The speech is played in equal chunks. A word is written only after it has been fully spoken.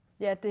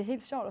Ja, det er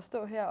helt sjovt at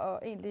stå her og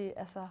egentlig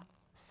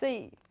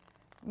se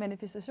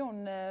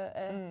manifestationen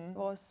af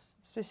vores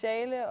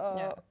speciale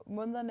og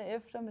månederne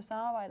efter med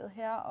samarbejdet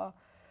her, og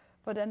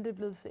hvordan det er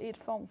blevet til et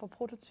form for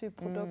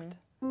prototypprodukt.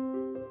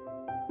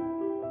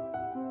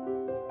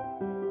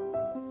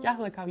 Jeg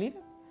hedder Gravide.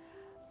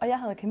 Og jeg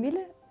hedder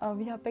Camille, og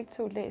vi har begge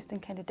to læst en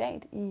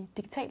kandidat i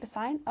Digitalt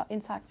design og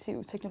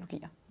interaktive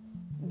teknologier.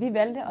 Vi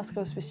valgte at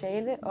skrive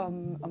speciale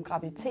om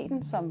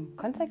graviditeten som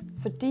kontekst,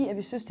 fordi at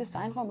vi synes,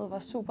 designrummet var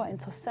super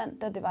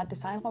interessant, da det var et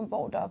designrum,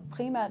 hvor der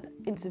primært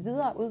indtil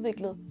videre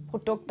udviklet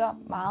produkter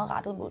meget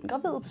rettet mod den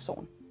gravide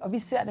person. Og vi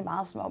ser det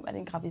meget som om, at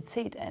en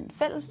graviditet er en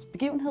fælles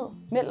begivenhed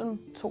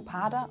mellem to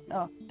parter,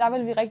 og der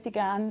vil vi rigtig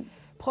gerne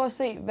prøve at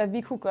se, hvad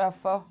vi kunne gøre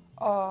for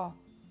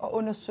at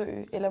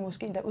undersøge, eller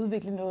måske endda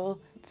udvikle noget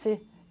til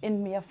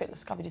en mere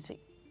fælles graviditet.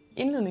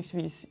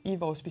 Indledningsvis i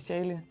vores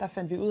speciale, der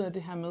fandt vi ud af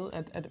det her med,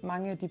 at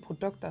mange af de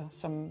produkter,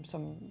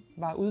 som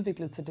var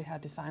udviklet til det her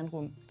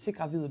designrum til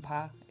gravide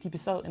par, de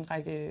besad en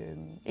række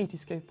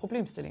etiske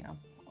problemstillinger.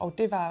 Og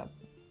det var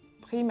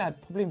primært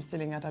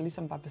problemstillinger, der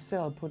ligesom var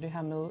baseret på det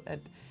her med,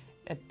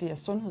 at det er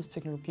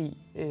sundhedsteknologi,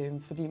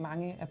 fordi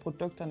mange af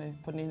produkterne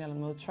på den ene eller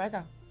anden måde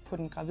tracker på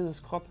den gravides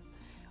krop,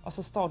 og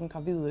så står den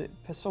gravide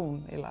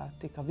person eller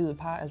det gravide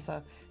par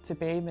altså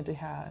tilbage med det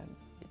her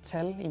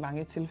tal i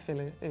mange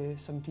tilfælde,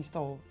 som de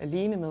står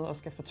alene med og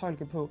skal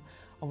fortolke på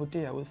og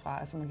vurdere ud fra.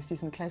 Altså man kan sige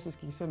sådan et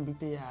klassisk eksempel,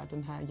 det er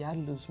den her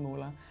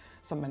hjertelydsmåler,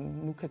 som man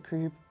nu kan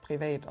købe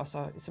privat og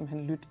så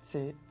simpelthen lytte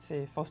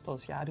til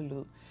fosterets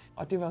hjertelyd.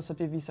 Og det var så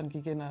det, vi sådan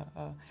gik ind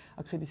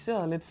og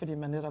kritiserede lidt, fordi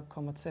man netop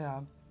kommer til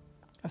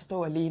at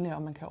stå alene,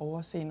 og man kan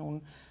overse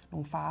nogle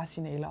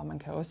faresignaler, og man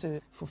kan også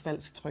få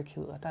falsk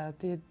tryghed. Og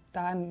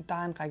der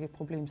er en række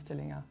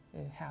problemstillinger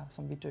her,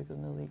 som vi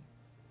dykkede ned i.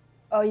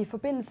 Og i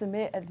forbindelse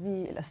med,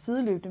 eller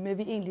sideløbende med, at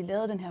vi egentlig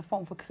lavede den her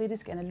form for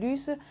kritisk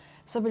analyse,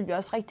 så vil vi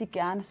også rigtig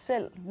gerne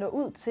selv nå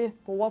ud til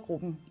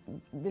brugergruppen,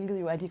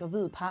 hvilket jo er de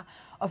gravide par,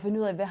 og finde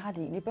ud af, hvad har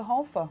de egentlig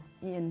behov for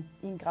i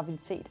en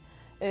graviditet.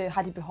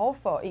 Har de behov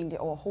for egentlig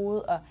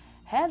overhovedet at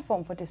have en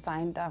form for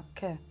design, der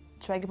kan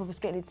tracke på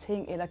forskellige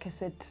ting, eller kan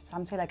sætte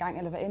samtaler i gang,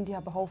 eller hvad end de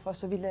har behov for.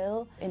 Så vi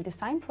lavede en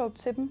design probe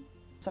til dem,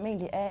 som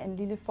egentlig er en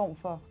lille form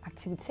for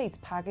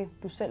aktivitetspakke,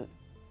 du selv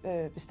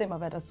bestemmer,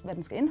 hvad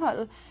den skal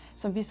indeholde,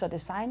 som vi så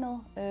designede.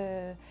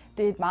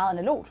 Det er et meget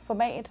analogt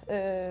format,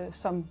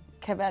 som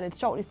kan være lidt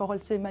sjovt i forhold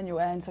til, at man jo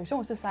er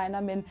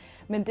interaktionsdesigner,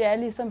 men det er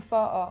ligesom for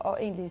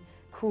at egentlig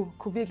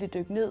kunne virkelig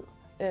dykke ned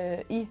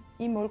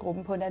i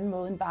målgruppen på en anden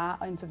måde end bare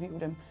at interviewe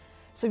dem.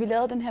 Så vi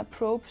lavede den her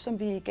probe, som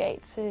vi gav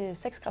til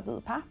 6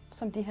 gravide par,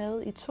 som de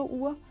havde i 2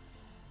 uger.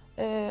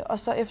 Og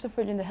så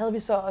efterfølgende havde vi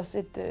så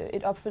også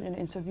et opfølgende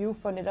interview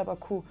for netop at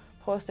kunne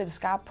prøve at stille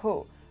skarpt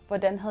på,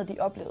 hvordan havde de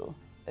oplevet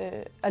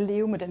at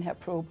leve med den her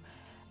probe,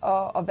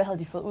 og hvad havde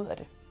de fået ud af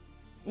det.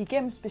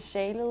 Igennem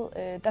specialet,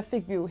 der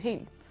fik vi jo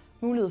helt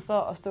mulighed for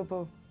at stå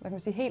på,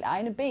 helt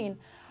egne ben,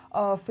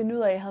 og finde ud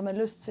af, havde man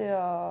lyst til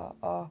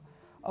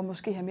at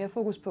måske have mere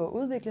fokus på at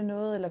udvikle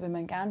noget, eller vil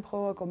man gerne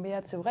prøve at gå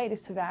mere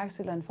teoretisk til værks,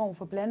 eller en form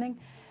for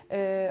blanding.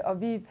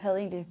 Og vi havde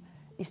egentlig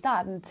i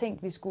starten tænkt,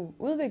 at vi skulle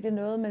udvikle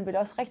noget, men ville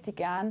også rigtig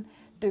gerne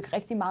dykke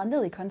rigtig meget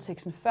ned i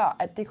konteksten, før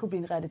at det kunne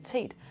blive en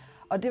realitet.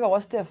 Og det var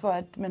også derfor,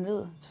 at man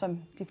ved, som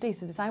de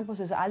fleste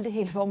designprocesser, aldrig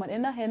helt, hvor man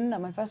ender henne, når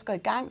man først går i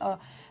gang. Og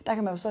der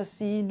kan man jo så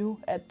sige nu,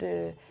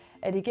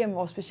 at igennem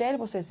vores speciale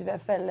proces i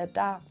hvert fald, at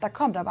der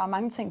kom der bare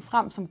mange ting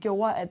frem, som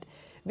gjorde, at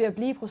ved at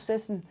blive i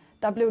processen,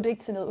 der blev det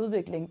ikke til noget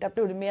udvikling. Der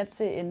blev det mere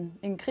til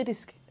en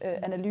kritisk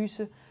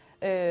analyse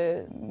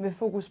med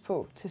fokus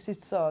på til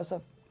sidst så også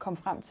komme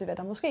frem til, hvad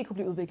der måske kunne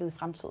blive udviklet i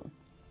fremtiden.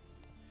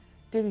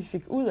 Det vi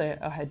fik ud af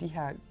at have de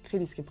her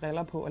kritiske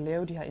briller på og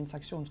lave de her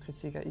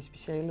interaktionskritikker i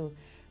specialet,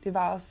 det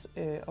var også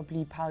at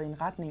blive peget i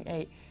en retning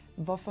af,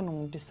 hvorfor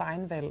nogle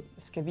designvalg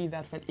skal vi i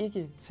hvert fald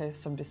ikke tage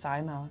som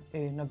designere,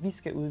 når vi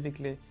skal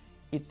udvikle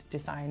et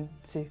design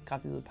til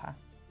gravide par.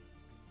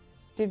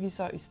 Det vi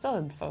så i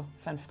stedet for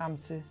fandt frem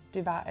til,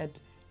 det var,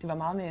 at det var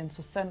meget mere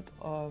interessant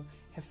at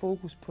have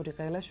fokus på det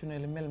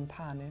relationelle mellem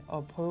parerne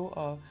og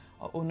prøve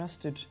at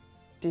understøtte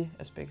det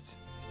aspekt.